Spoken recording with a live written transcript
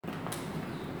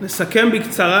נסכם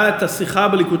בקצרה את השיחה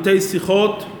בליקוטי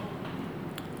שיחות,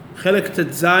 חלק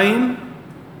ט"ז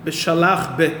בשלח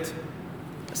ב'.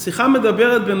 השיחה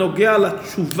מדברת בנוגע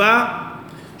לתשובה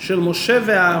של משה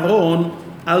ואהרון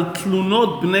על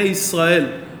תלונות בני ישראל.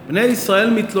 בני ישראל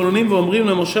מתלוננים ואומרים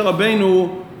למשה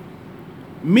רבינו,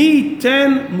 מי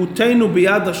ייתן מותנו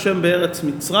ביד השם בארץ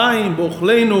מצרים,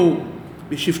 באוכלנו,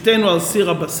 בשבתנו על סיר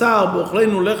הבשר,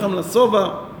 באוכלנו לחם לשובע.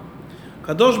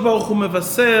 הקדוש ברוך הוא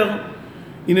מבשר,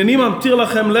 הנני ממטיר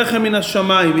לכם לחם מן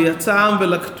השמיים, ויצא העם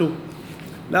ולקטו.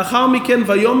 לאחר מכן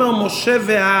ויאמר משה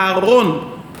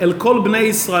ואהרון אל כל בני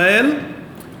ישראל,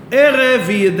 ערב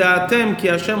וידעתם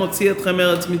כי השם הוציא אתכם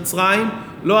מארץ מצרים,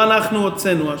 לא אנחנו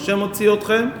הוצאנו, השם הוציא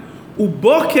אתכם,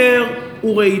 ובוקר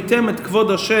וראיתם את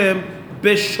כבוד השם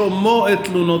בשומו את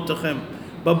תלונותיכם.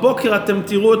 בבוקר אתם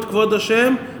תראו את כבוד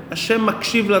השם, השם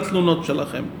מקשיב לתלונות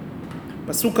שלכם.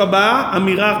 פסוק הבא,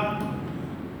 אמירה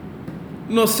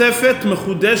נוספת,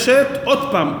 מחודשת, עוד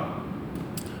פעם.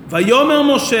 ויאמר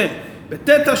משה,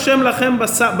 ותת השם לכם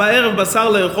בערב בשר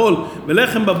לאכול,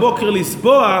 ולחם בבוקר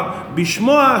לסבוע,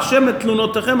 בשמוע השם את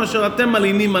תלונותיכם אשר אתם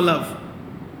מלינים עליו.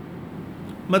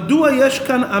 מדוע יש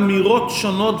כאן אמירות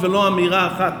שונות ולא אמירה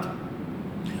אחת?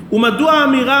 ומדוע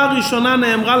האמירה הראשונה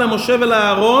נאמרה למשה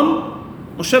ולאהרון?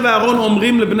 משה ואהרון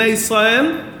אומרים לבני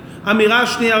ישראל, האמירה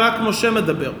השנייה רק משה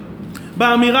מדבר.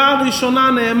 באמירה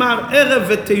הראשונה נאמר ערב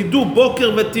ותדעו,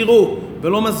 בוקר ותראו,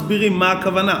 ולא מסבירים מה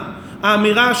הכוונה.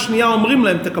 האמירה השנייה אומרים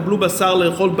להם תקבלו בשר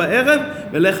לאכול בערב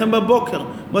ולחם בבוקר.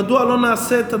 מדוע לא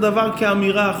נעשה את הדבר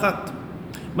כאמירה אחת?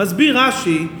 מסביר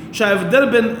רש"י שההבדל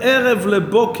בין ערב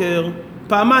לבוקר,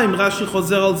 פעמיים רש"י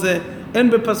חוזר על זה, הן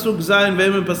בפסוק ז'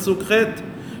 והן בפסוק ח',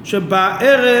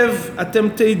 שבערב אתם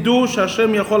תדעו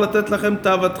שהשם יכול לתת לכם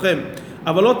תאוותכם,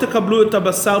 אבל לא תקבלו את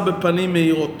הבשר בפנים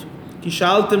מהירות, כי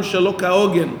שאלתם שלא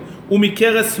כהוגן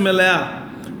ומקרס מלאה.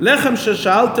 לחם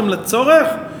ששאלתם לצורך,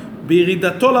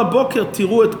 בירידתו לבוקר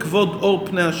תראו את כבוד אור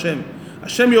פני השם.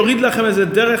 השם יוריד לכם איזה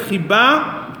דרך חיבה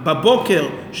בבוקר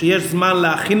שיש זמן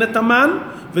להכין את המן,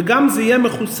 וגם זה יהיה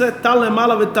מכוסה טל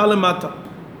למעלה וטל למטה.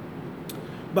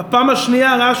 בפעם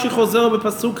השנייה רש"י חוזר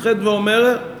בפסוק ח'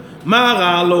 ואומר, מה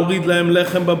הרע להוריד להם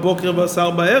לחם בבוקר ובשר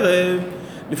בערב?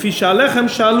 לפי שהלחם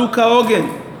שאלו כהוגן,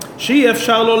 שאי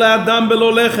אפשר לו לאדם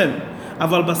בלא לחם.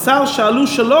 אבל בשר שאלו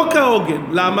שלא כהוגן.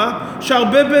 למה?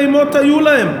 שהרבה בהמות היו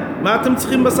להם. מה אתם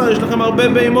צריכים בשר? יש לכם הרבה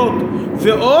בהמות.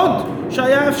 ועוד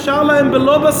שהיה אפשר להם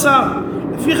בלא בשר.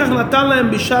 לפיכך נתן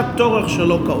להם בשעת תורך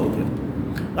שלא כהוגן.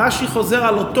 רש"י חוזר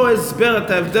על אותו הסבר,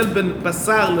 את ההבדל בין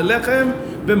בשר ללחם,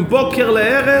 בין בוקר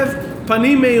לערב,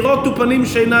 פנים מהירות ופנים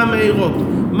שאינם מהירות.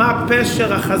 מה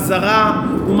פשר החזרה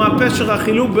ומה פשר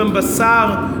החילוק בין בשר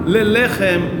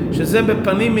ללחם, שזה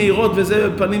בפנים מהירות וזה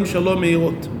בפנים שלא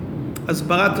מהירות.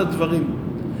 הסברת הדברים.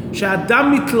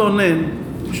 שהאדם מתלונן,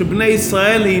 שבני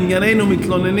ישראל לענייננו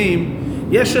מתלוננים,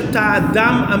 יש את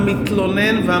האדם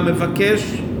המתלונן והמבקש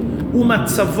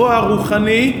ומצבו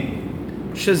הרוחני,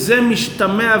 שזה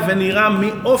משתמע ונראה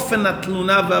מאופן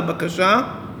התלונה והבקשה,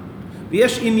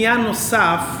 ויש עניין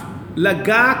נוסף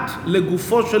לגעת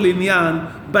לגופו של עניין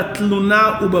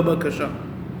בתלונה ובבקשה.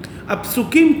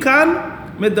 הפסוקים כאן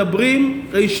מדברים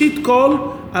ראשית כל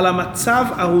על המצב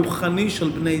הרוחני של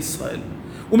בני ישראל.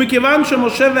 ומכיוון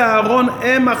שמשה ואהרון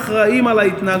הם אחראים על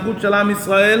ההתנהגות של עם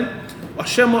ישראל,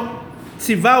 השם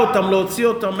ציווה אותם להוציא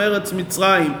אותם מארץ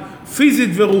מצרים פיזית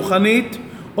ורוחנית,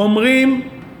 אומרים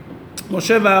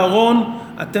משה ואהרון,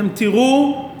 אתם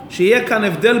תראו שיהיה כאן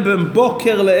הבדל בין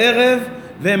בוקר לערב,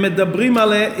 והם מדברים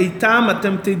על איתם,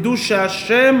 אתם תדעו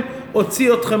שהשם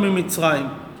הוציא אתכם ממצרים.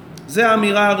 זה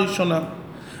האמירה הראשונה.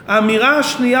 האמירה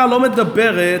השנייה לא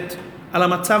מדברת על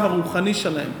המצב הרוחני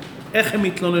שלהם, איך הם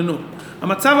התלוננו.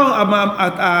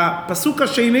 הפסוק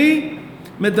השני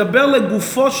מדבר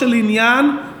לגופו של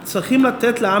עניין, צריכים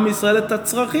לתת לעם ישראל את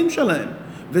הצרכים שלהם.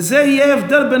 וזה יהיה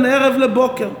הבדל בין ערב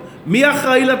לבוקר. מי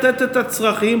אחראי לתת את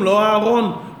הצרכים? לא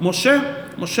אהרון, משה.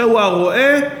 משה הוא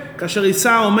הרועה, כאשר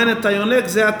יישא אומן את היונק,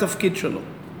 זה התפקיד שלו.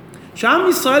 כשעם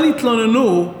ישראל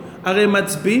התלוננו, הרי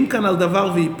מצביעים כאן על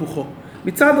דבר והיפוכו.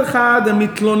 מצד אחד הם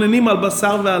מתלוננים על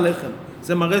בשר ועל לחם,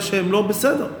 זה מראה שהם לא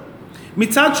בסדר.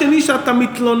 מצד שני שאתה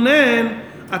מתלונן,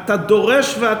 אתה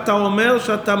דורש ואתה אומר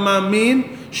שאתה מאמין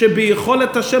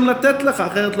שביכולת השם לתת לך,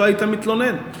 אחרת לא היית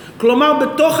מתלונן. כלומר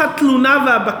בתוך התלונה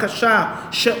והבקשה,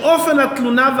 שאופן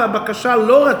התלונה והבקשה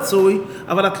לא רצוי,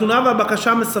 אבל התלונה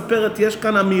והבקשה מספרת, יש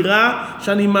כאן אמירה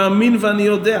שאני מאמין ואני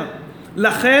יודע.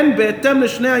 לכן בהתאם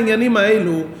לשני העניינים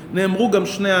האלו נאמרו גם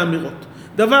שני האמירות.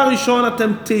 דבר ראשון,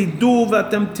 אתם תדעו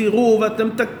ואתם תראו ואתם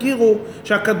תכירו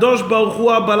שהקדוש ברוך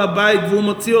הוא הבעל הבית והוא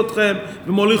מוציא אתכם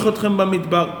ומוליך אתכם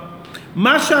במדבר.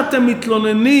 מה שאתם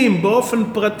מתלוננים באופן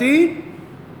פרטי,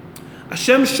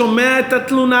 השם שומע את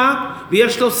התלונה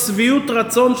ויש לו שביעות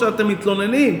רצון שאתם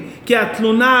מתלוננים, כי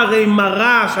התלונה הרי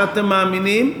מראה שאתם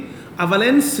מאמינים, אבל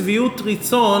אין שביעות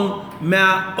רצון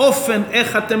מהאופן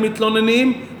איך אתם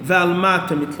מתלוננים ועל מה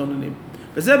אתם מתלוננים.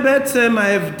 וזה בעצם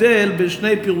ההבדל בין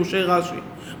שני פירושי רש"י.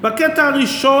 בקטע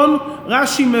הראשון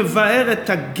רש"י מבאר את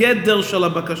הגדר של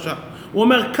הבקשה. הוא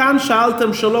אומר, כאן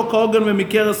שאלתם שלא כהוגן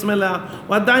ומכרס מלאה.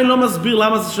 הוא עדיין לא מסביר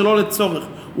למה זה שלא לצורך.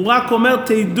 הוא רק אומר,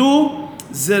 תדעו,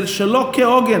 זה שלא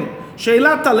כהוגן.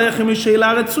 שאלת הלחם היא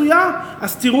שאלה רצויה,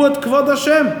 אז תראו את כבוד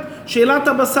השם. שאלת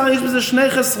הבשר יש בזה שני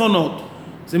חסרונות.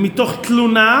 זה מתוך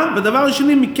תלונה, ודבר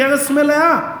שני מכרס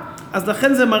מלאה. אז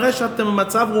לכן זה מראה שאתם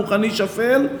במצב רוחני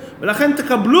שפל, ולכן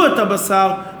תקבלו את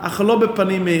הבשר, אך לא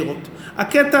בפנים מהירות.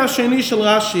 הקטע השני של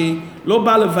רש"י לא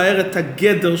בא לבאר את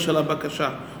הגדר של הבקשה.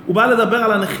 הוא בא לדבר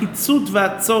על הנחיצות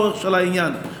והצורך של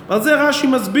העניין. ועל זה רש"י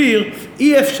מסביר,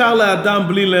 אי אפשר לאדם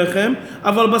בלי לחם,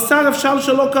 אבל בשר אפשר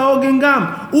שלא כהוגן גם.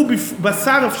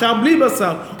 בשר אפשר בלי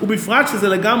בשר, ובפרט שזה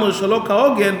לגמרי שלא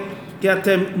כהוגן, כי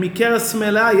אתם מכרס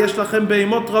מלאה, יש לכם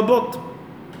בהמות רבות.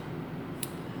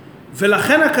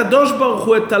 ולכן הקדוש ברוך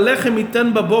הוא את הלחם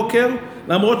ייתן בבוקר,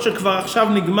 למרות שכבר עכשיו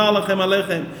נגמר לכם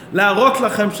הלחם, להראות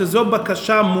לכם שזו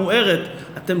בקשה מוארת,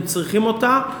 אתם צריכים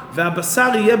אותה, והבשר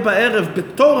יהיה בערב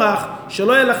בתורח,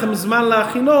 שלא יהיה לכם זמן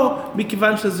להכינו,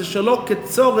 מכיוון שזה שלא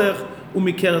כצורך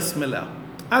ומכרס מלאה.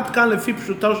 עד כאן לפי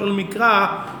פשוטו של מקרא,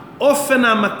 אופן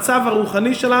המצב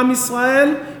הרוחני של עם ישראל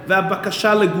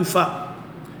והבקשה לגופה.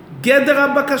 גדר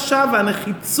הבקשה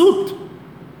והנחיצות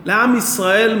לעם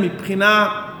ישראל מבחינה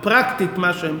פרקטית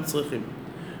מה שהם צריכים.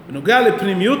 בנוגע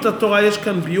לפנימיות התורה יש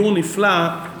כאן ביור נפלא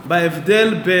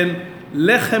בהבדל בין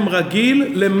לחם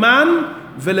רגיל למן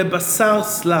ולבשר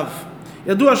סלב.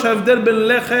 ידוע שההבדל בין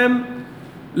לחם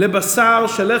לבשר,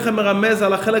 שלחם מרמז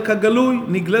על החלק הגלוי,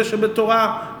 נגלה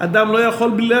שבתורה אדם לא יכול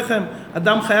בלי לחם,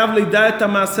 אדם חייב לידע את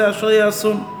המעשה אשר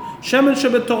יעשון. שמן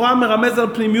שבתורה מרמז על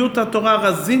פנימיות התורה,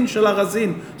 רזין של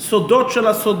הרזין, סודות של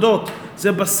הסודות,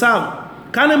 זה בשר.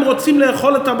 כאן הם רוצים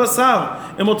לאכול את הבשר,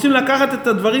 הם רוצים לקחת את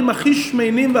הדברים הכי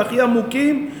שמיינים והכי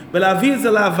עמוקים ולהביא את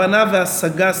זה להבנה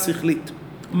והשגה שכלית.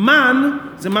 מן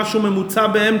זה משהו ממוצע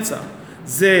באמצע,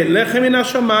 זה לחם מן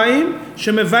השמיים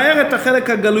שמבאר את החלק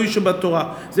הגלוי שבתורה,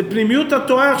 זה פנימיות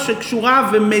התורה שקשורה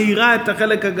ומאירה את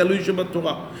החלק הגלוי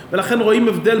שבתורה, ולכן רואים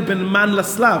הבדל בין מן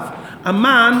לסלב.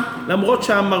 המן, למרות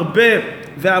שהמרבה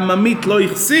והממית לא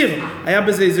יחסיר, היה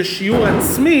בזה איזה שיעור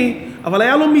עצמי, אבל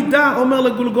היה לו מידה, אומר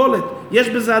לגולגולת. יש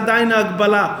בזה עדיין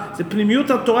ההגבלה. זה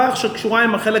פנימיות התורה שקשורה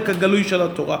עם החלק הגלוי של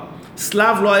התורה.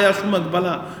 סלב לא היה שום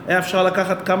הגבלה. היה אפשר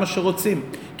לקחת כמה שרוצים.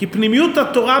 כי פנימיות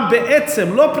התורה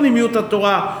בעצם, לא פנימיות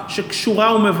התורה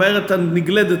שקשורה ומבארת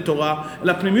הנגלדת תורה,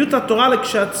 אלא פנימיות התורה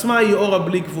לכשעצמה היא אורה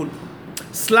בלי גבול.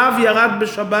 סלב ירד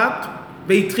בשבת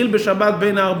והתחיל בשבת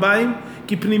בין הארבעים,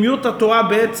 כי פנימיות התורה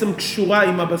בעצם קשורה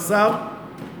עם הבשר,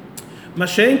 מה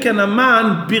שאין כן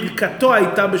המן ברכתו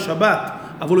הייתה בשבת,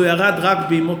 אבל הוא ירד רק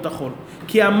בימות החול.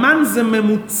 כי המן זה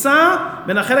ממוצע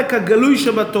בין החלק הגלוי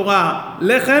שבתורה,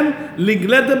 לחם,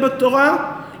 לגלדה בתורה,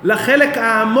 לחלק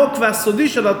העמוק והסודי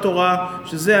של התורה,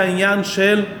 שזה העניין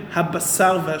של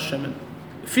הבשר והשמן.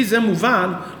 לפי זה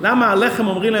מובן, למה הלחם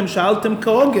אומרים להם שאלתם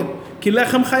כהוגן? כי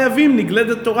לחם חייבים,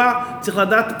 נגלדת תורה, צריך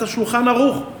לדעת את השולחן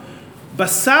ערוך.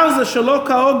 בשר זה שלא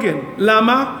כהוגן.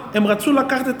 למה? הם רצו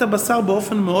לקחת את הבשר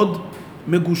באופן מאוד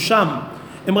מגושם.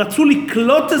 הם רצו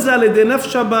לקלוט את זה על ידי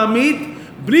נפש הבהמית,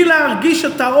 בלי להרגיש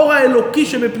את האור האלוקי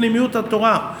שבפנימיות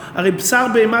התורה. הרי בשר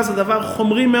בהמה זה דבר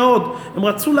חומרי מאוד. הם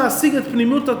רצו להשיג את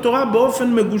פנימיות התורה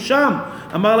באופן מגושם.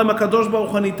 אמר להם הקדוש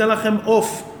ברוך הוא, אני אתן לכם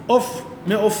עוף. עוף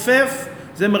מעופף,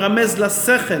 זה מרמז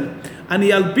לשכל.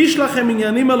 אני אלביש לכם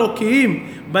עניינים אלוקיים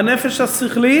בנפש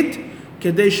השכלית,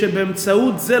 כדי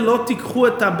שבאמצעות זה לא תיקחו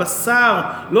את הבשר,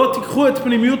 לא תיקחו את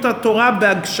פנימיות התורה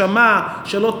בהגשמה,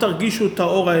 שלא תרגישו את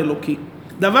האור האלוקי.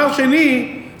 דבר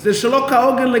שני, זה שלא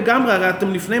כהוגן לגמרי, הרי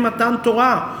אתם לפני מתן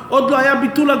תורה, עוד לא היה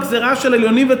ביטול הגזרה של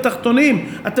עליונים ותחתונים,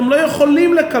 אתם לא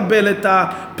יכולים לקבל את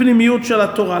הפנימיות של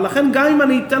התורה, לכן גם אם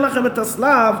אני אתן לכם את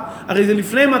הסלב, הרי זה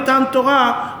לפני מתן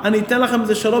תורה, אני אתן לכם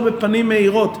זה שלא בפנים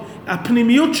מהירות,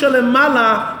 הפנימיות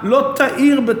שלמעלה לא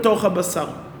תאיר בתוך הבשר.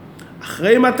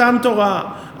 אחרי מתן תורה,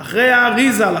 אחרי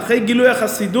האריזה, אחרי גילוי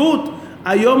החסידות,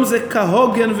 היום זה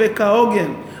כהוגן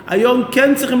וכהוגן. היום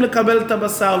כן צריכים לקבל את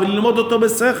הבשר וללמוד אותו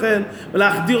בשכל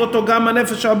ולהחדיר אותו גם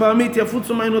הנפש הבהמית,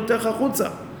 יפוצו מעיינותיך החוצה.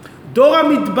 דור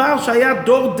המדבר שהיה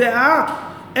דור דעה,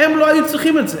 הם לא היו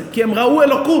צריכים את זה, כי הם ראו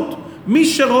אלוקות. מי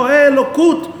שרואה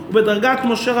אלוקות הוא בדרגת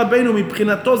משה רבינו,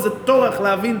 מבחינתו זה תורך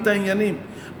להבין את העניינים.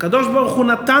 הקדוש ברוך הוא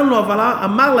נתן לו, אבל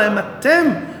אמר להם, אתם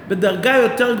בדרגה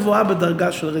יותר גבוהה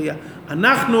בדרגה של ראייה.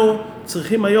 אנחנו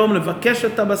צריכים היום לבקש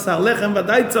את הבשר, לחם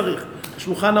ודאי צריך,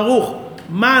 שולחן ערוך.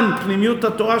 מן פנימיות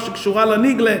התורה שקשורה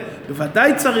לניגלה,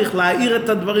 בוודאי צריך להאיר את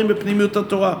הדברים בפנימיות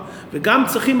התורה, וגם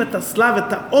צריכים את הסלב,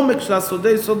 את העומק של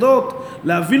הסודי סודות,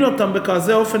 להבין אותם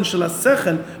בכזה אופן של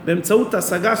השכל, באמצעות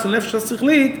ההשגה של נפש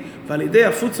השכלית, ועל ידי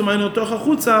הפוצה מהיינו תוך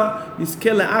החוצה,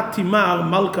 נזכה לאט תימר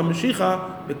מלכה משיחה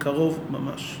בקרוב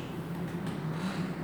ממש.